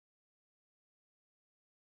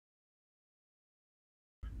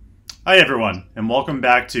Hi everyone, and welcome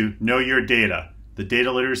back to Know Your Data, the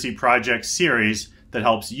Data Literacy Project series that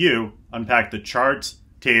helps you unpack the charts,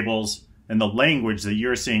 tables, and the language that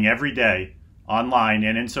you're seeing every day online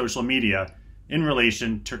and in social media in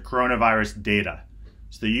relation to coronavirus data,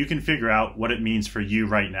 so that you can figure out what it means for you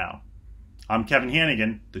right now. I'm Kevin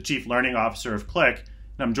Hanegan, the Chief Learning Officer of Qlik,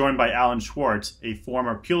 and I'm joined by Alan Schwarz, a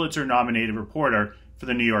former Pulitzer-nominated reporter for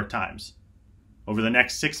the New York Times. Over the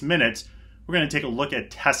next 6 minutes, we're going to take a look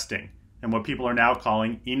at testing and what people are now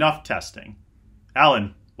calling enough testing.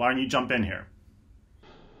 Alan, why don't you jump in here?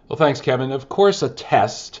 Well, thanks, Kevin. Of course, a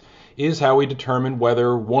test is how we determine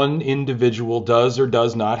whether one individual does or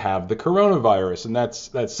does not have the coronavirus. And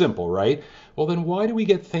that's simple, right? Well, then why do we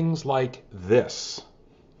get things like this?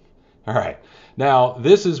 All right. Now,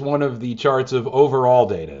 this is one of the charts of overall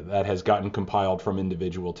data that has gotten compiled from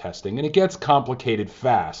individual testing, and it gets complicated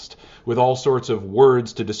fast with all sorts of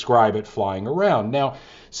words to describe it flying around. Now,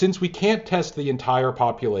 since we can't test the entire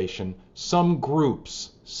population, some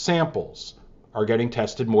groups, samples, are getting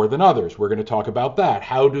tested more than others. We're going to talk about that.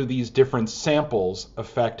 How do these different samples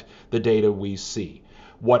affect the data we see?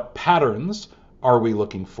 What patterns are we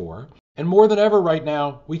looking for? And more than ever right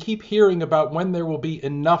now, we keep hearing about when there will be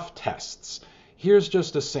enough tests. Here's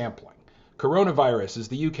just a sampling. Coronavirus, is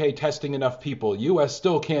the UK testing enough people? US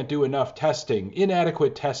still can't do enough testing.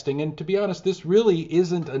 Inadequate testing. And to be honest, this really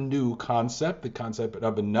isn't a new concept, the concept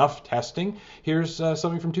of enough testing. Here's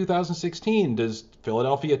something from 2016. Does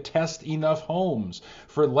Philadelphia test enough homes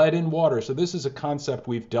for lead in water? So this is a concept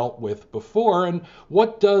we've dealt with before. And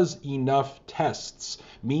what does enough tests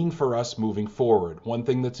mean for us moving forward? One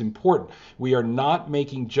thing that's important, we are not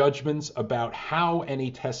making judgments about how any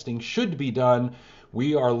testing should be done.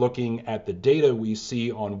 We are looking at the data we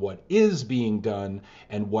see on what is being done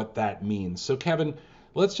and what that means. So Kevin,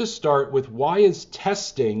 let's just start with, why is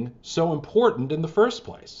testing so important in the first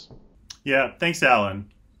place? Yeah, thanks, Alan.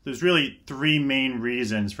 There's really three main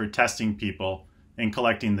reasons for testing people and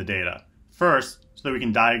collecting the data. First, so that we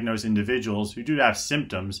can diagnose individuals who do have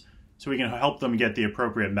symptoms, so we can help them get the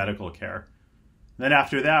appropriate medical care. Then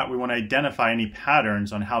after that, we want to identify any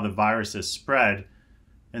patterns on how the virus is spread.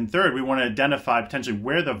 And third, we want to identify potentially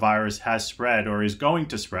where the virus has spread or is going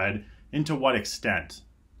to spread and to what extent.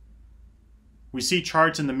 We see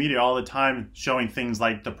charts in the media all the time showing things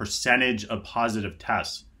like the percentage of positive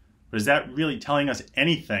tests. But is that really telling us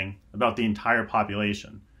anything about the entire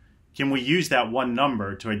population? Can we use that one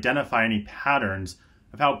number to identify any patterns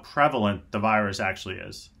of how prevalent the virus actually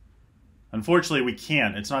is? Unfortunately, we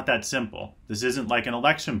can't. It's not that simple. This isn't like an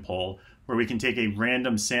election poll where we can take a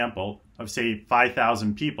random sample of, say,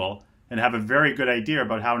 5,000 people and have a very good idea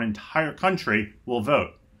about how an entire country will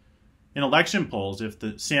vote. In election polls, if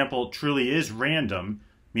the sample truly is random,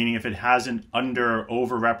 meaning if it hasn't under or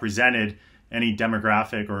overrepresented any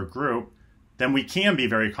demographic or group, then we can be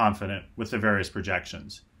very confident with the various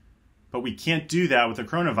projections. But we can't do that with the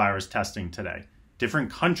coronavirus testing today.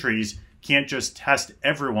 Different countries can't just test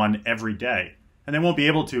everyone every day, and they won't be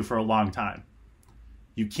able to for a long time.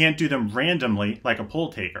 You can't do them randomly like a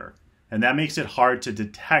poll taker, and that makes it hard to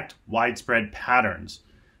detect widespread patterns,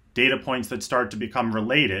 data points that start to become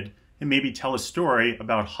related and maybe tell a story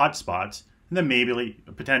about hotspots and then maybe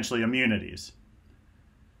potentially immunities.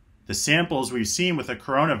 The samples we've seen with the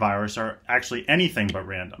coronavirus are actually anything but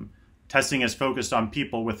random. Testing is focused on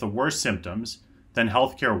people with the worst symptoms, then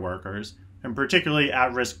healthcare workers, and particularly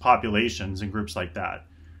at-risk populations and groups like that.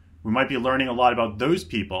 We might be learning a lot about those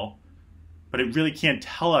people, but it really can't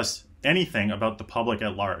tell us anything about the public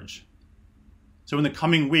at large. So in the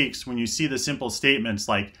coming weeks, when you see the simple statements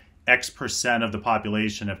like X% of the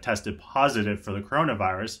population have tested positive for the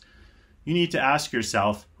coronavirus, you need to ask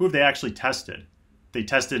yourself, who have they actually tested? They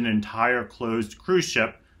tested an entire closed cruise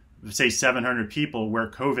ship, say 700 people,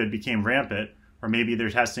 where COVID became rampant, or maybe they're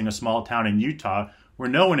testing a small town in Utah where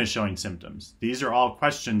no one is showing symptoms. These are all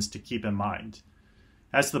questions to keep in mind.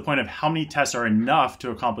 As to the point of how many tests are enough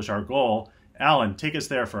to accomplish our goal, Alan, take us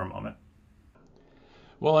there for a moment.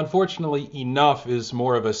 Well, unfortunately, enough is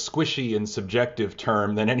more of a squishy and subjective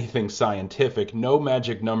term than anything scientific. No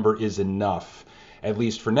magic number is enough. At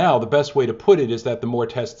least for now, the best way to put it is that the more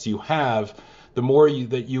tests you have, the more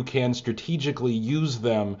that you can strategically use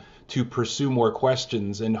them to pursue more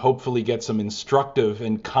questions and hopefully get some instructive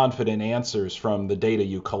and confident answers from the data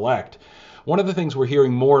you collect. One of the things we're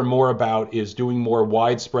hearing more and more about is doing more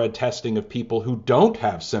widespread testing of people who don't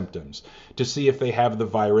have symptoms to see if they have the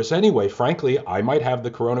virus anyway. Frankly, I might have the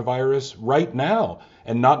coronavirus right now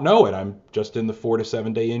and not know it. I'm just in the 4 to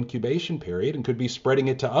 7 day incubation period and could be spreading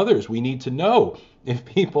it to others. We need to know if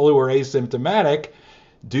people who are asymptomatic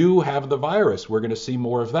do have the virus. We're going to see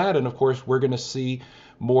more of that. And of course, we're going to see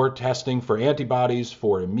more testing for antibodies,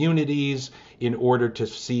 for immunities, in order to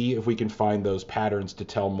see if we can find those patterns to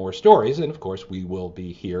tell more stories. And of course, we will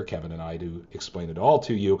be here, Kevin and I, to explain it all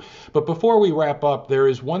to you. But before we wrap up, there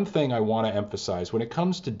is one thing I want to emphasize. When it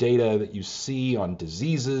comes to data that you see on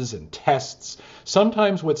diseases and tests,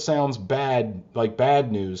 sometimes what sounds bad, like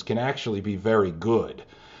bad news, can actually be very good.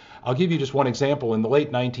 I'll give you just one example. In the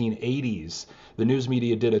late 1980s, the news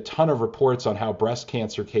media did a ton of reports on how breast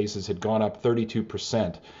cancer cases had gone up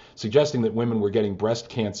 32%, suggesting that women were getting breast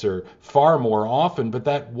cancer far more often, but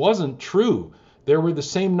that wasn't true. There were the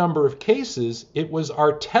same number of cases. It was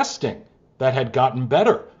our testing that had gotten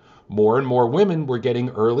better. More and more women were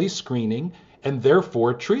getting early screening and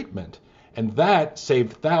therefore treatment, and that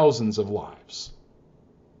saved thousands of lives.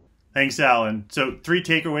 Thanks, Alan. So 3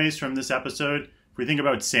 takeaways from this episode. If we think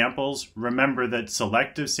about samples, remember that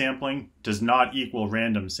selective sampling does not equal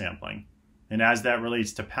random sampling. And as that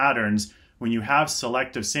relates to patterns, when you have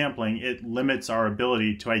selective sampling, it limits our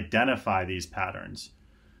ability to identify these patterns.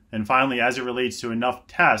 And finally, as it relates to enough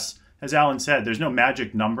tests, as Alan said, there's no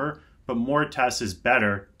magic number, but more tests is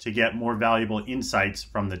better to get more valuable insights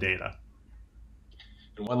from the data.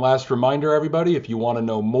 And one last reminder, everybody, if you want to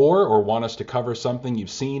know more or want us to cover something you've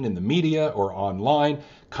seen in the media or online,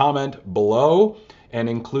 comment below and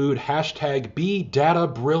include hashtag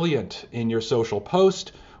 #BeDataBrilliant in your social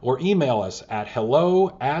post, or email us at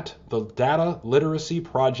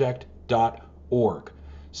hello@thedataliteracyproject.org.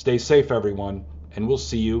 Stay safe, everyone, and we'll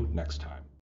see you next time.